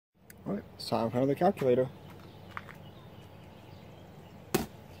Alright, it's time for another calculator.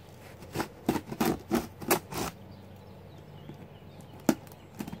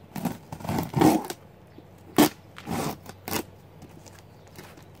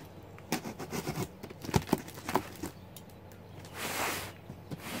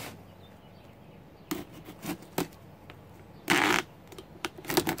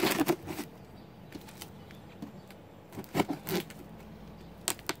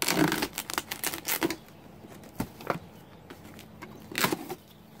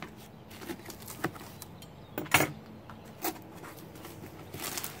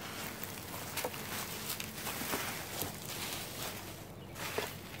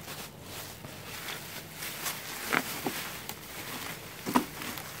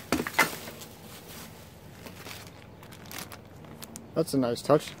 That's a nice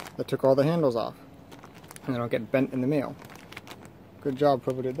touch. That took all the handles off. And they don't get bent in the mail. Good job,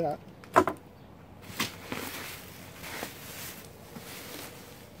 whoever did that.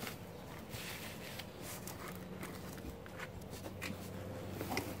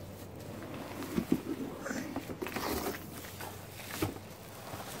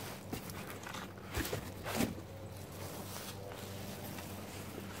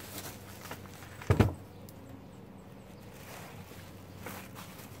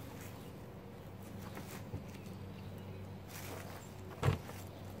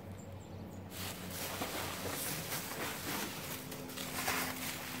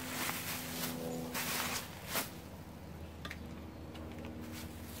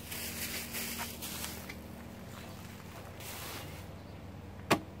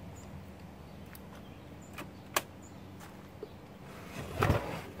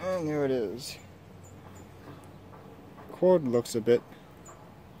 And there it is. Cord looks a bit,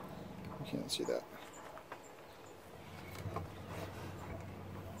 you can't see that.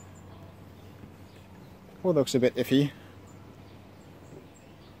 Cord looks a bit iffy.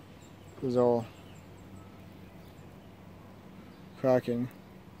 It was all cracking.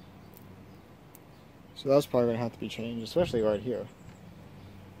 So that's probably going to have to be changed, especially right here.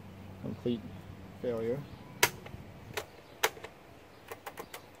 Complete failure.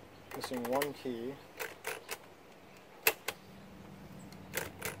 Missing one key.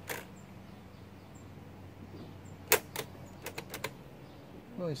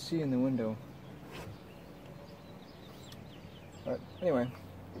 What do I see in the window? But anyway,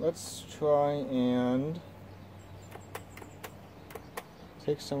 let's try and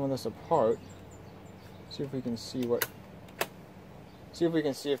take some of this apart. See if we can see what. See if we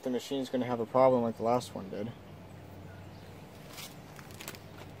can see if the machine's going to have a problem like the last one did.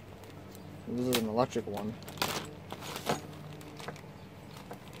 This is an electric one.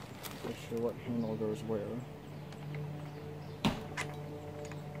 Not sure what handle goes where.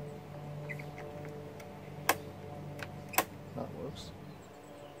 That works.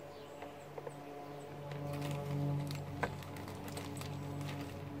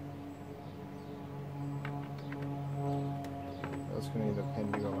 That's going to need a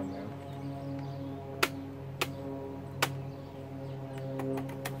pin to go in there.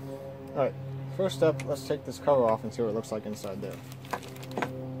 Alright, first step, let's take this cover off and see what it looks like inside there.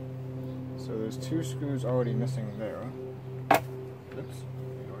 So there's two screws already missing there.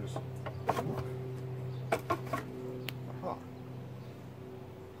 Oops. Aha. Oh,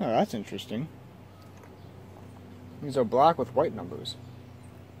 that's interesting. These are black with white numbers.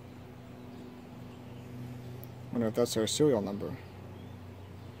 Wonder if that's our serial number.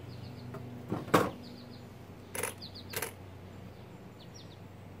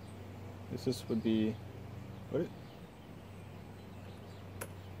 This would be what?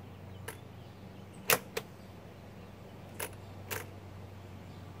 I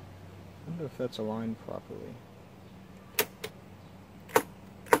wonder if that's aligned properly.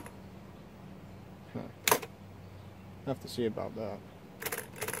 Huh. Have to see about that.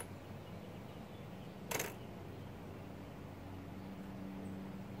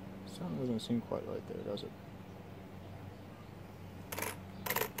 Something doesn't seem quite right there, does it?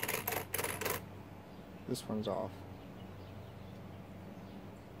 This one's off.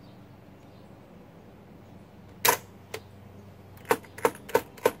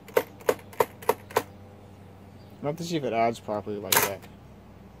 I'll have to see if it adds properly like that.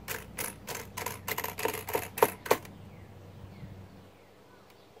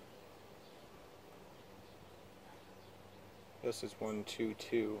 This is 1, 2,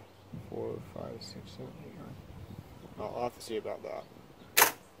 2, 4, 5, 6, 7, 8, 9. I'll have to see about that.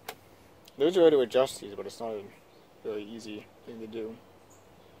 There's a way to adjust these, but it's not a very easy thing to do.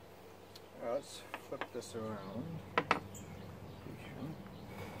 Let's flip this around.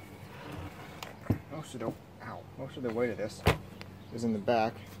 most of the weight of this is in the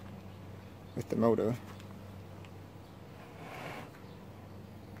back with the motor.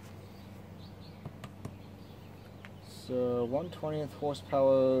 So 1/20th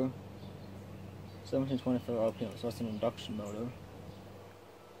horsepower, 1725 RPM, so that's an induction motor.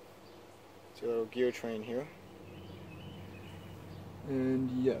 See a little gear train here.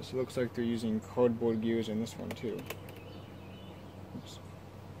 And yes, it looks like they're using cardboard gears in this one too. Oops,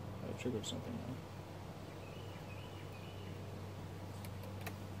 I triggered something now.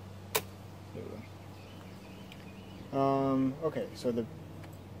 There we go. Okay, so the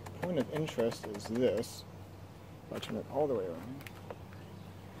point of interest is this. If I turn it all the way around.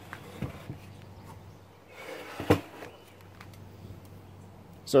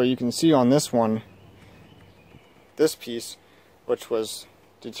 So you can see on this one, this piece, which was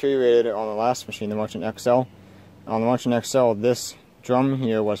deteriorated on the last machine, the Marchant XL. On the Marchant XL, this drum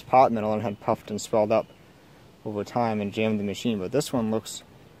here was pot metal and had puffed and swelled up over time and jammed the machine, but this one looks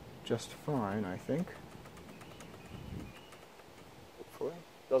just fine, I think. Hopefully.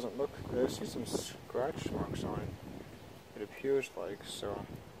 Doesn't look, I see some scratch marks on it, it appears like, so I'm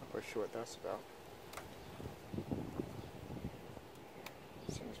not quite sure what that's about.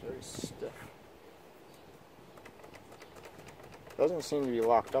 It seems very stiff. Doesn't seem to be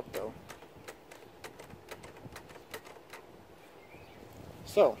locked up though.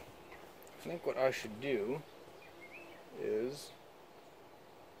 So, I think what I should do is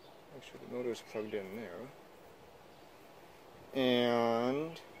make sure the motor is plugged in there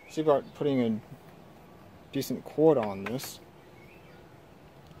and see about putting a decent cord on this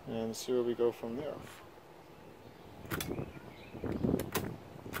and see where we go from there.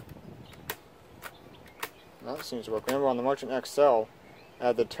 That seems to work. Remember on the Marchant XL, I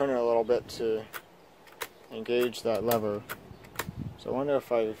had to turn it a little bit to engage that lever. So I wonder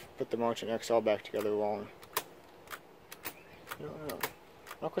if I've put the Marchant XL back together wrong. I don't know.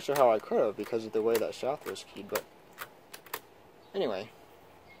 Not quite sure how I could have because of the way that shaft was keyed, but anyway.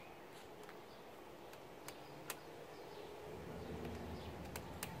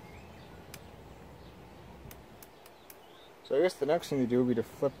 So I guess the next thing to do would be to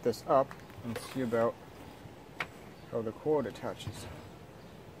flip this up and see about how the cord attaches.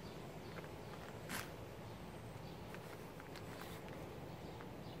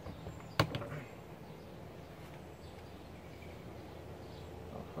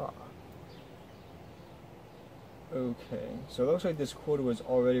 Aha. Okay, so it looks like this cord was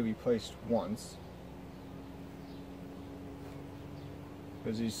already replaced once.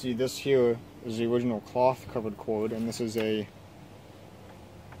 Because you see this here is the original cloth covered cord, and this is a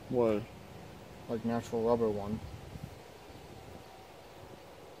what, like natural rubber one.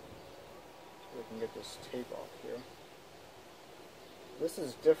 So we can get this tape off here. This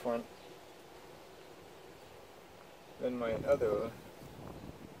is different than my other.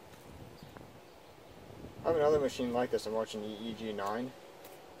 I have another machine like this, a Marchant EEG9,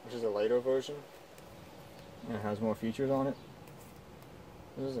 which is a later version, and it has more features on it.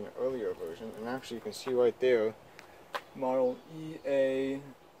 This is an earlier version, and actually you can see right there, model EA9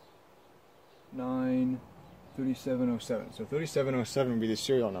 3707. So 3707 would be the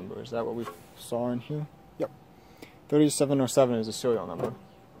serial number. Is that what we saw in here? Yep. 3707 is the serial number.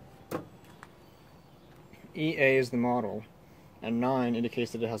 EA is the model, and 9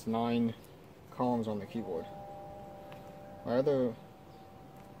 indicates that it has 9 columns on the keyboard. My other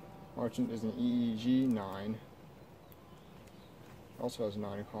Marchant is an EEG9. Also has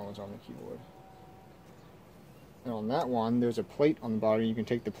 9 columns on the keyboard. And on that one, there's a plate on the bottom. You can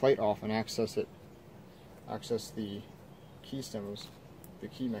take the plate off and access it. Access the key stems, the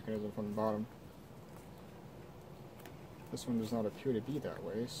key mechanism from the bottom. This one does not appear to be that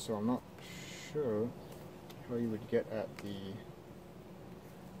way, so I'm not sure how you would get at the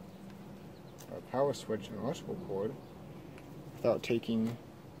power switch and electrical cord without taking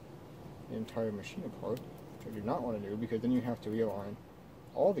the entire machine apart, which I do not want to do, because then you have to realign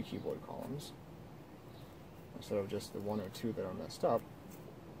all the keyboard columns instead of just the 1 or 2 that are messed up.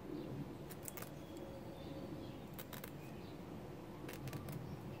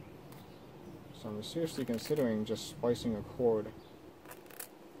 So I'm seriously considering just splicing a cord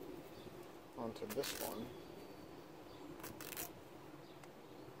onto this one.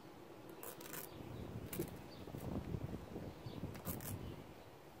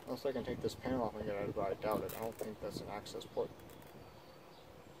 Unless I can take this panel off and get it, but I doubt it. I don't think that's an access port.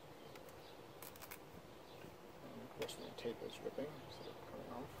 And of course, my tape is ripping instead of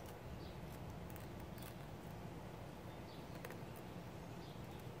coming off.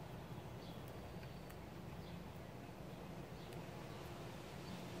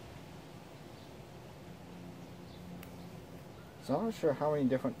 So I'm not sure how many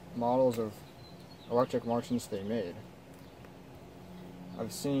different models of electric Marchants they made.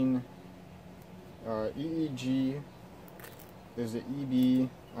 I've seen EEG, there's the EB,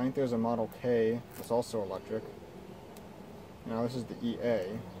 I think there's a Model K that's also electric. Now this is the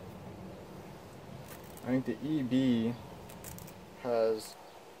EA. I think the EB has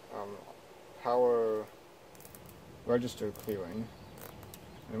power register clearing.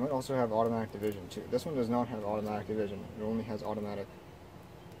 And it might also have automatic division too. This one does not have automatic division, it only has automatic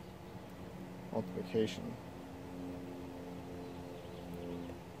multiplication.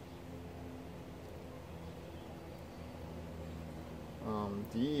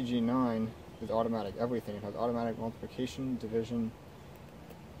 The EEG9 is automatic everything. It has automatic multiplication, division,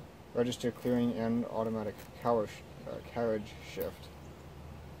 register clearing, and automatic carriage shift.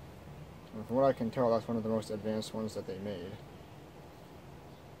 And from what I can tell, that's one of the most advanced ones that they made.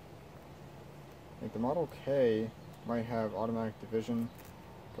 I think the Model K might have automatic division,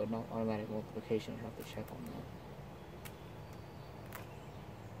 but not automatic multiplication. I have to check on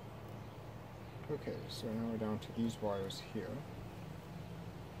that. Okay, so now we're down to these wires here.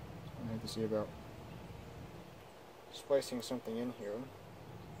 I have to see about splicing something in here.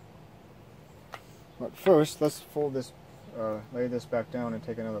 But first, let's fold this, lay this back down and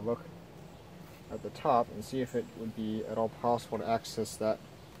take another look at the top and see if it would be at all possible to access that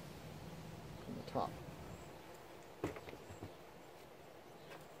from the top.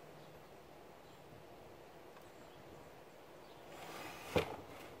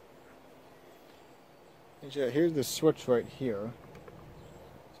 Here's the switch right here.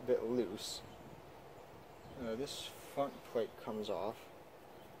 It's a bit loose. This front plate comes off.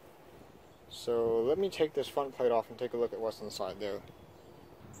 So let me take this front plate off and take a look at what's inside there.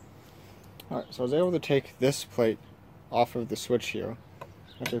 Alright, so I was able to take this plate off of the switch here.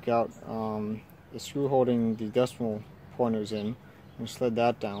 I took out the screw holding the decimal pointers in and slid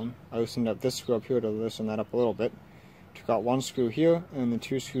that down. I loosened up this screw up here to loosen that up a little bit. Took out one screw here and the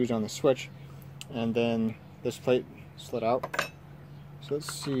two screws on the switch, and then this plate slid out. So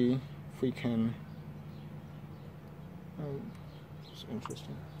let's see if we can, it's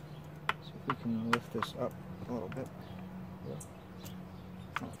interesting. So if we can lift this up a little bit.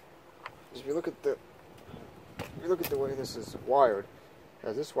 If you look at the way this is wired, it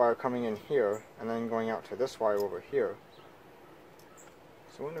has this wire coming in here and then going out to this wire over here.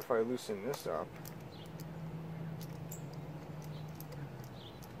 So I wonder if I loosen this up.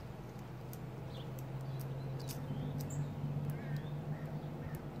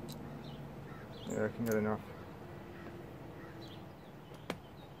 Yeah, I can get enough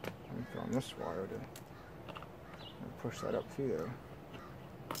length on this wire to push that up through there.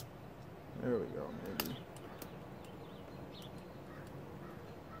 There we go, maybe.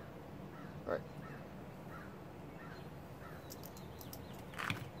 Alright.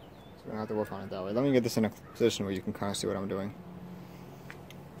 So we're going to have to work on it that way. Let me get this in a position where you can kind of see what I'm doing.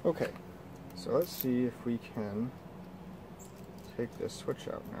 Okay, so let's see if we can take this switch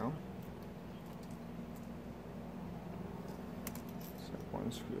out now. So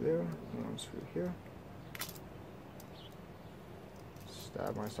one screw there, one screw here.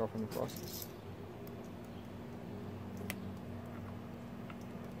 Stab myself in the process.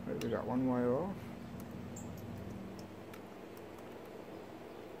 Right, we got one wire off.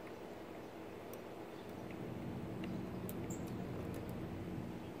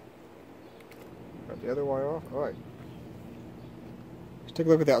 Got the other wire off. Alright. Let's take a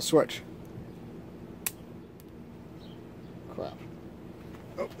look at that switch. Crap.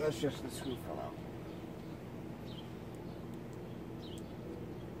 Oh, that's just the screw fell out.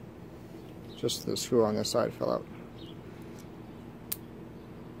 Just the screw on this side fell out.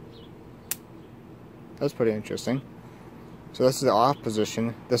 That's pretty interesting. So this is the off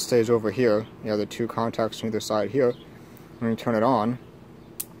position. This stays over here. You have the two contacts on either side here. When you turn it on,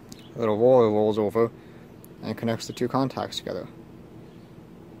 a little roller rolls over and connects the two contacts together.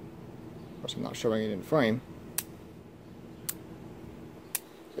 Of course, I'm not showing it in frame.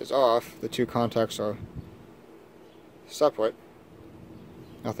 It's off. The two contacts are separate.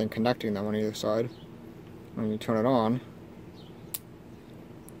 Nothing connecting them on either side. When you turn it on,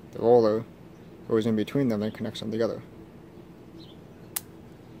 the roller goes in between them and connects them together.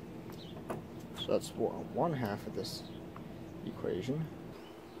 So that's one half of this equation.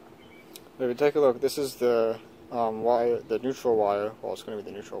 If you take a look, this is the wire, the neutral wire. Well, it's going to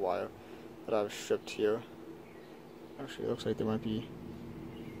be the neutral wire that I've stripped here. Actually, it looks like there might be.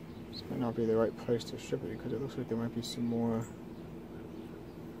 This might not be the right place to strip it because it looks like there might be some more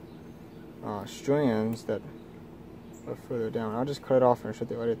strands that are further down. I'll just cut it off and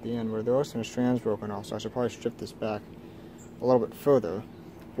strip it right at the end, where there are some strands broken off, so I should probably strip this back a little bit further.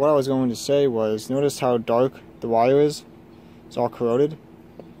 What I was going to say was, notice how dark the wire is? It's all corroded.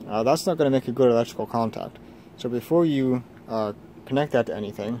 That's not going to make a good electrical contact. So before you connect that to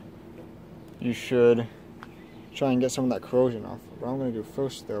anything, you should try and get some of that corrosion off. What I'm going to do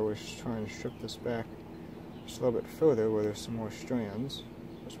first, though, is try and strip this back just a little bit further where there's some more strands.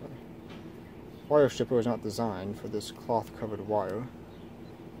 This way. Wire stripper is not designed for this cloth-covered wire,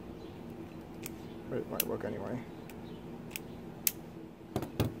 but it might work anyway.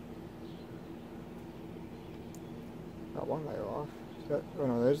 Got one layer off. Is that, oh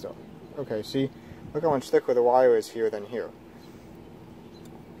no, there's the... Okay, see? Look how much thicker the wire is here than here.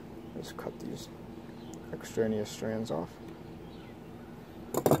 Let's cut these extraneous strands off.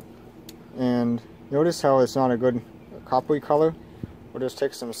 And notice how it's not a good coppery color? We'll just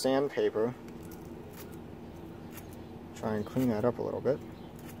take some sandpaper, try and clean that up a little bit.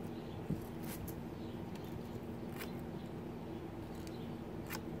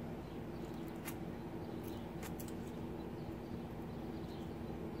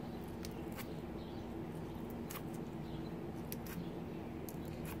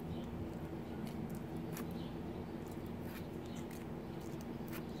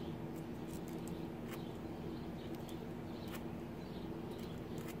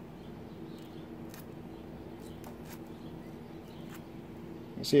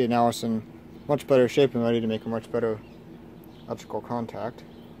 You see, now it's in much better shape and ready to make a much better electrical contact.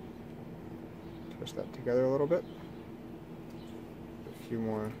 Twist that together a little bit. A few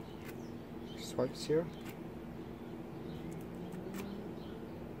more swipes here.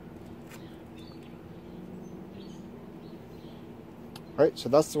 Alright, so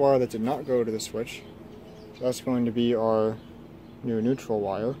that's the wire that did not go to the switch. So that's going to be our new neutral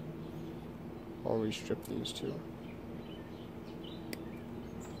wire. I'll restrip these two.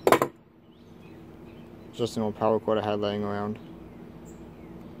 Just an old power cord I had laying around.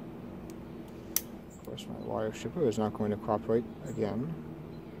 Of course, my wire stripper is not going to cooperate again.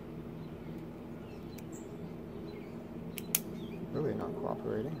 Really not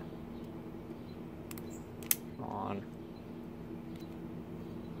cooperating. Come on.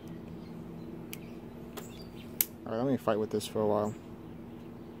 Alright, let me fight with this for a while.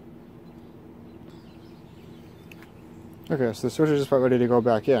 Okay, so the switch is just about ready to go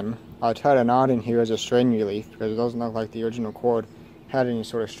back in. I tied a knot in here as a strain relief because it doesn't look like the original cord had any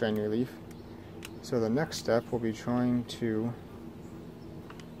sort of strain relief. So the next step will be trying to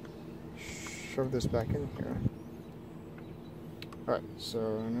shove this back in here. Alright,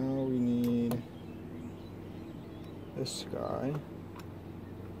 so now we need this guy.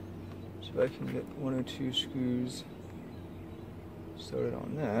 So I can get 1 or 2 screws started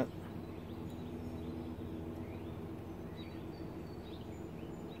on that.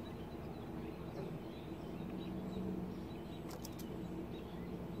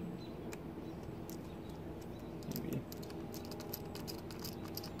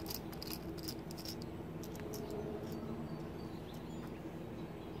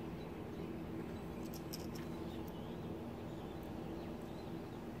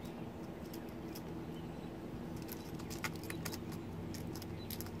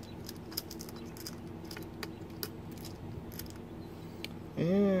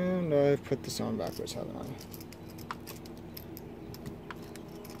 And I've put this on backwards, haven't I?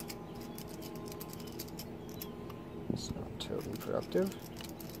 It's not terribly productive.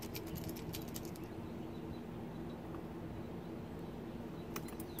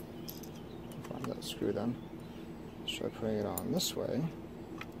 Find that screw then. Let's try putting it on this way.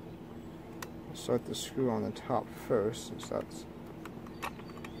 I'll start the screw on the top first, since that's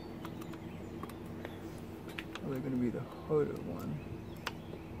probably going to be the harder one.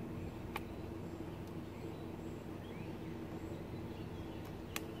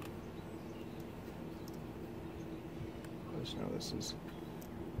 Now this is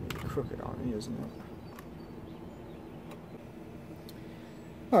crooked on me, isn't it?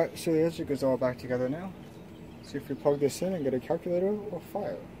 Alright, so the edge goes all back together now. See if we plug this in and get a calculator, we'll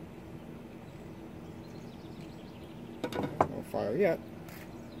fire. No fire yet.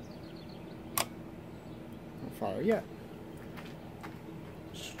 No fire yet.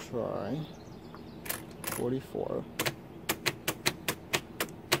 Let's try 44.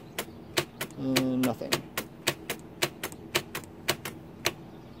 And nothing.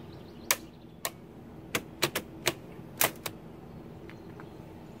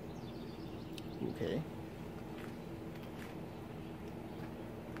 Okay.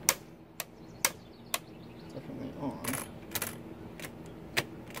 Definitely on.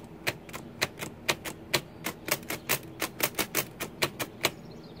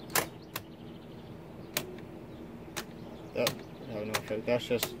 that would have no effect. That's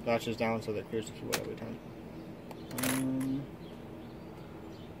just latches down so that it clears the keyboard every time.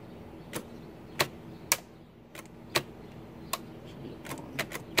 Should be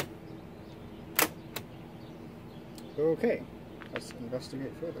on. Okay, let's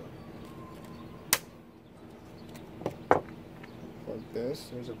investigate further. Plug this.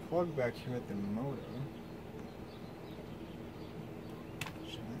 There's a plug back here at the motor.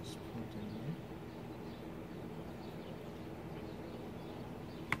 That's plugged in there.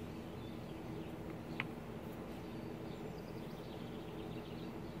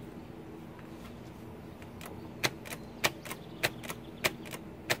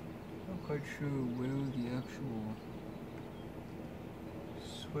 Not quite sure where the actual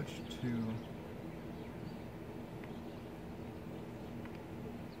switch to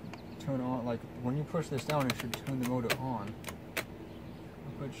turn on, like when you push this down it should turn the motor on. Not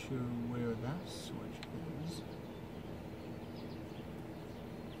quite sure where that switch is.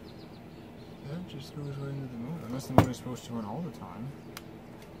 That just goes right into the motor, unless the motor is supposed to run all the time.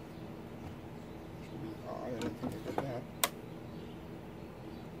 Should be odd, I didn't think it did that.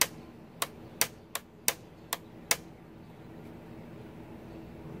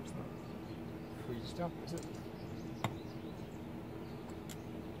 It's not freezed up, is it?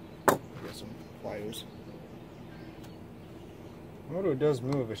 Some pliers. The motor does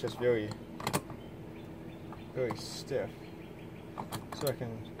move, it's just very stiff. So I can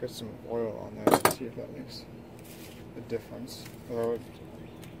get some oil on that and see if that makes a difference. Although I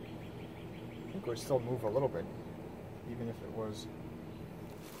think it would still move a little bit, even if it was.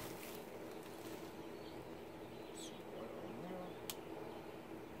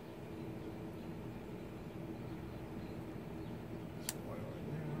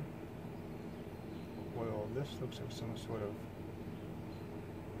 This looks like some sort of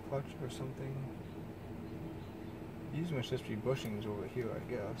clutch or something. These must just be bushings over here, I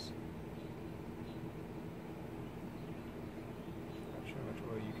guess. Not sure how much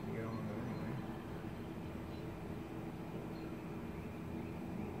oil you can get on there anyway.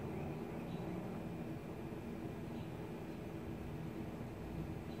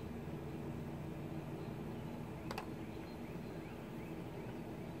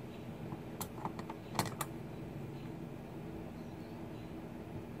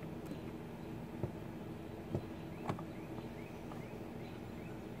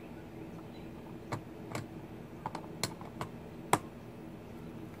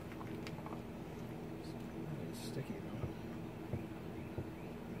 Sticky though.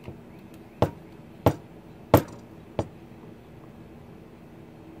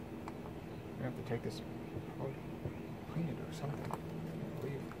 I have to take this and clean it or something. I can't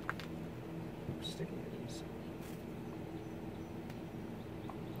believe how sticky it is.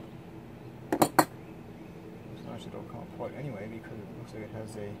 It's not actually don't call it plug anyway because it looks like it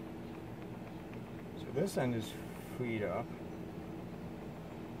has a. So this end is freed up.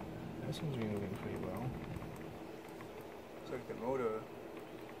 This one's moving pretty well. Looks like the motor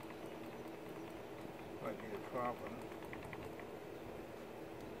might be the problem.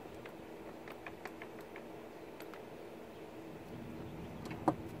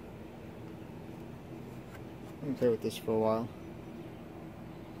 I'm gonna play with this for a while.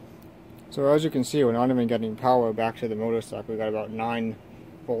 So as you can see, we're not even getting power back to the motor stock. We got about 9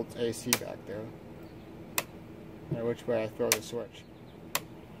 volts AC back there. Now which way I throw the switch.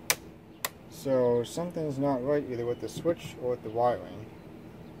 So something's not right either with the switch or with the wiring.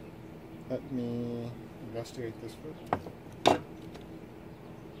 Let me investigate this first.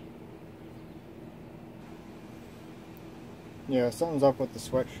 Yeah, something's up with the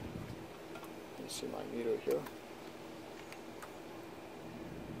switch. Let's see my meter here.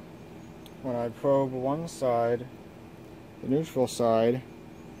 When I probe one side, the neutral side,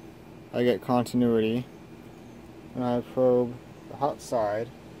 I get continuity. When I probe the hot side,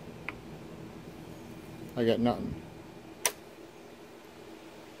 I get nothing.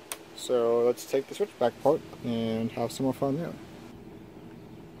 So let's take the switch back apart and have some more fun there.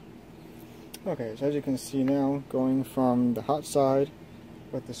 Okay, so as you can see now, going from the hot side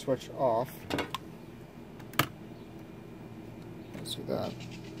with the switch off. Let's do that.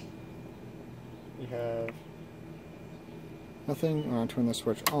 We have nothing. I'm going to turn the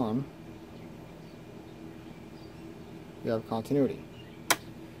switch on. We have continuity.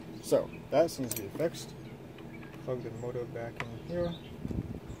 So that seems to be fixed. Plug the motor back in here.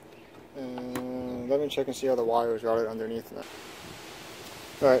 And let me check and see how the wire is routed underneath that.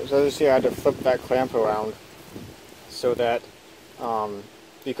 Alright, so as you see, I had to flip that clamp around so that,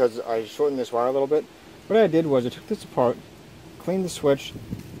 because I shortened this wire a little bit, what I did was I took this apart, cleaned the switch,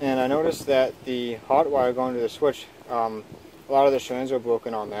 and I noticed that the hot wire going to the switch, a lot of the strands were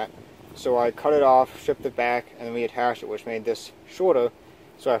broken on that. So I cut it off, stripped it back, and then reattached it, which made this shorter.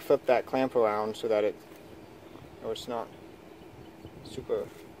 So I flipped that clamp around so that it's not super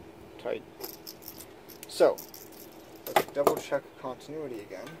tight. So let's double check continuity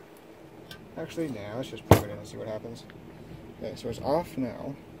again. Actually, now let's just plug it in and see what happens. Okay, so it's off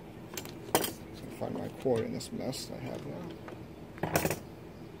now. Find my cord in this mess I have now.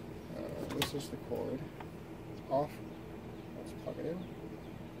 This is the cord. It's off. Let's plug it in.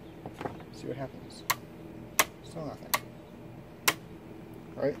 See what happens. Still nothing.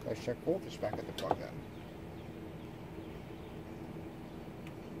 Alright, let's check voltage back at the plug then.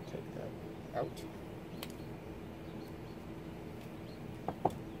 Take that out.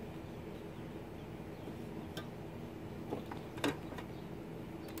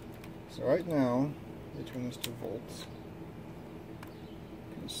 So right now, they turn this to volts.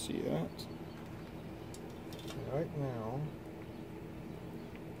 You can see that. And right now,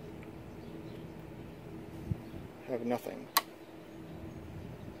 I have nothing.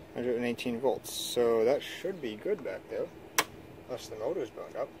 118 volts. So that should be good back there. Unless the motor's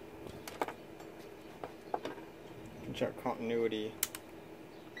burned up. You can check continuity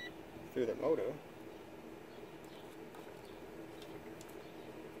through the motor.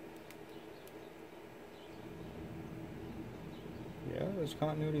 Yeah, there's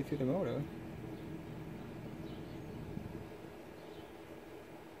continuity through the motor.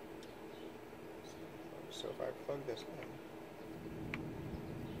 So if I plug this in,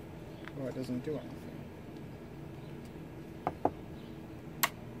 well, it doesn't do anything.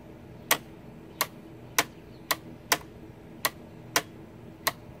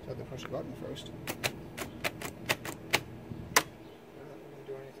 So I have to push a button first.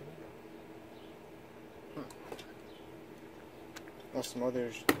 Unless the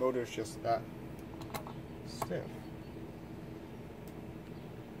motor's just that stiff.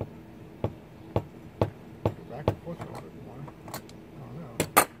 Go back and forth a little bit more. I don't know.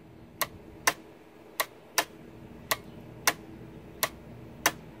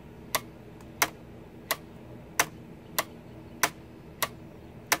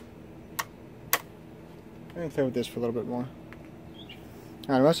 I'm going to play with this for a little bit more.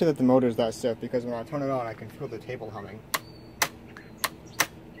 I must say that the motor is that stiff because when I turn it on I can feel the table humming.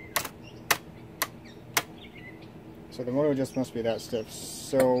 So the motor just must be that stiff.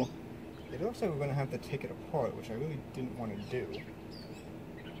 So it looks like we're going to have to take it apart, which I really didn't want to do.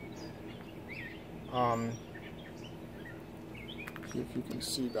 See if you can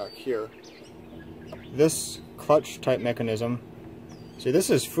see back here. This clutch type mechanism, see this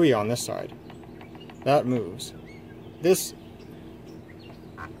is free on this side. That moves. This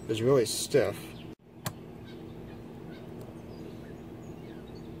is really stiff.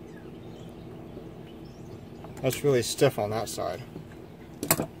 That's really stiff on that side.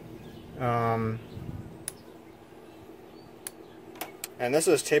 And this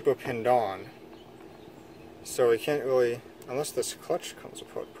is taper pinned on. So we can't really, unless this clutch comes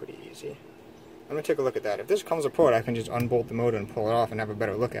apart pretty easy. Let me take a look at that. If this comes apart, I can just unbolt the motor and pull it off and have a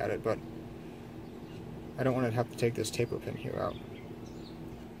better look at it, but I don't want to have to take this taper pin here out.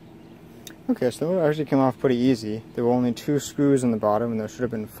 Okay, so the motor actually came off pretty easy. There were only 2 screws in the bottom and there should have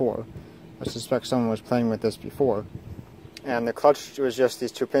been 4. I suspect someone was playing with this before. And the clutch was just,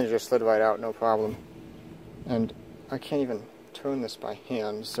 these 2 pins just slid right out, no problem. And I can't even turn this by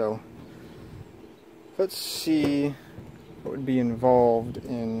hand, so let's see what would be involved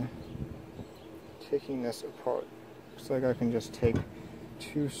in taking this apart. Looks like I can just take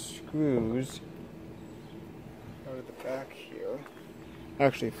 2 screws out of the back here.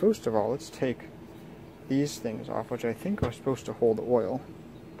 Actually, first of all, let's take these things off, which I think are supposed to hold oil.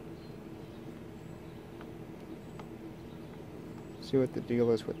 See what the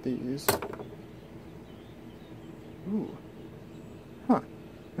deal is with these. Ooh. Huh.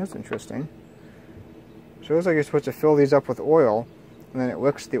 That's interesting. So it looks like you're supposed to fill these up with oil, and then it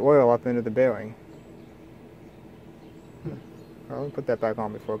wicks the oil up into the bearing. Well, let me put that back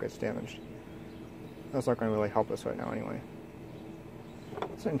on before it gets damaged. That's not going to really help us right now anyway.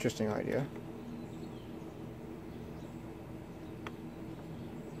 It's an interesting idea.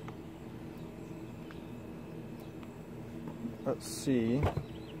 Let's see.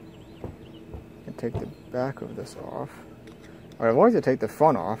 I can take the back of this off. I'd like to take the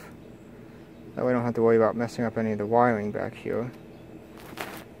front off. That way I don't have to worry about messing up any of the wiring back here.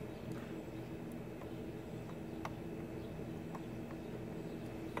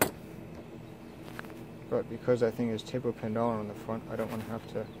 But because that thing is taper pinned on the front, I don't want to have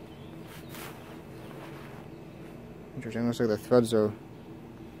to... Interesting, looks like the threads are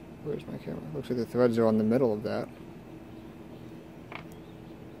Where's my camera? Looks like the threads are on the middle of that.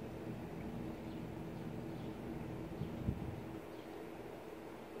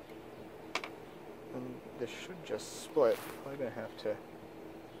 And this should just split. I'm gonna have to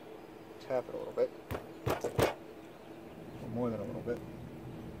tap it a little bit. Or more than a little bit.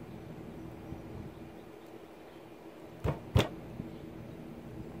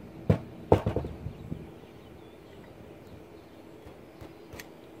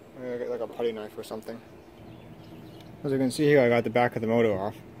 I get like a putty knife or something. As you can see here, I got the back of the motor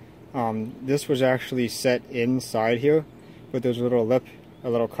off. This was actually set inside here, but there's a little lip, a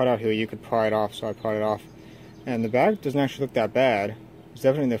little cutout here. You could pry it off, so I pried it off. And the back doesn't actually look that bad. It's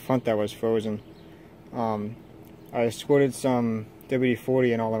definitely the front that was frozen. I squirted some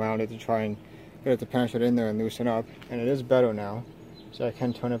WD-40 and all around it to try and get it to penetrate in there and loosen up, and it is better now, so I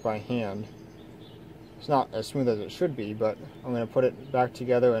can turn it by hand. It's not as smooth as it should be, but I'm going to put it back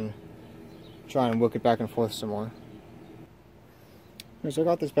together and try and work it back and forth some more. So I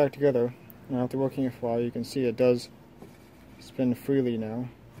got this back together, and after working it for a while, you can see it does spin freely now.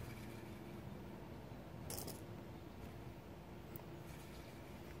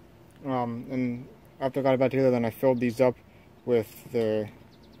 And after I got it back together, then I filled these up with the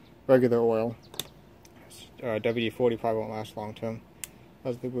regular oil. WD-40 probably won't last long term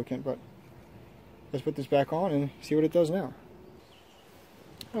as the lubricant, but let's put this back on and see what it does now.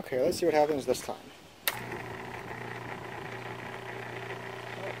 Okay, let's see what happens this time. It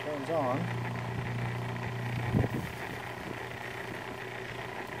turns on.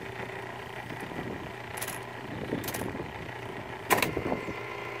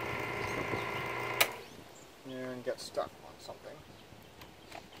 And get stuck on something.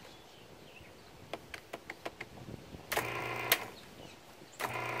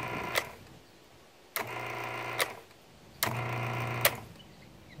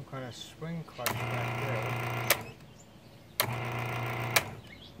 Kind of spring clutch back there.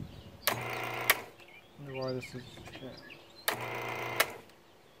 Wonder why this is. Yeah.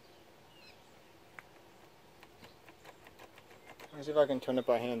 Let's see if I can turn it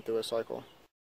by hand through a cycle.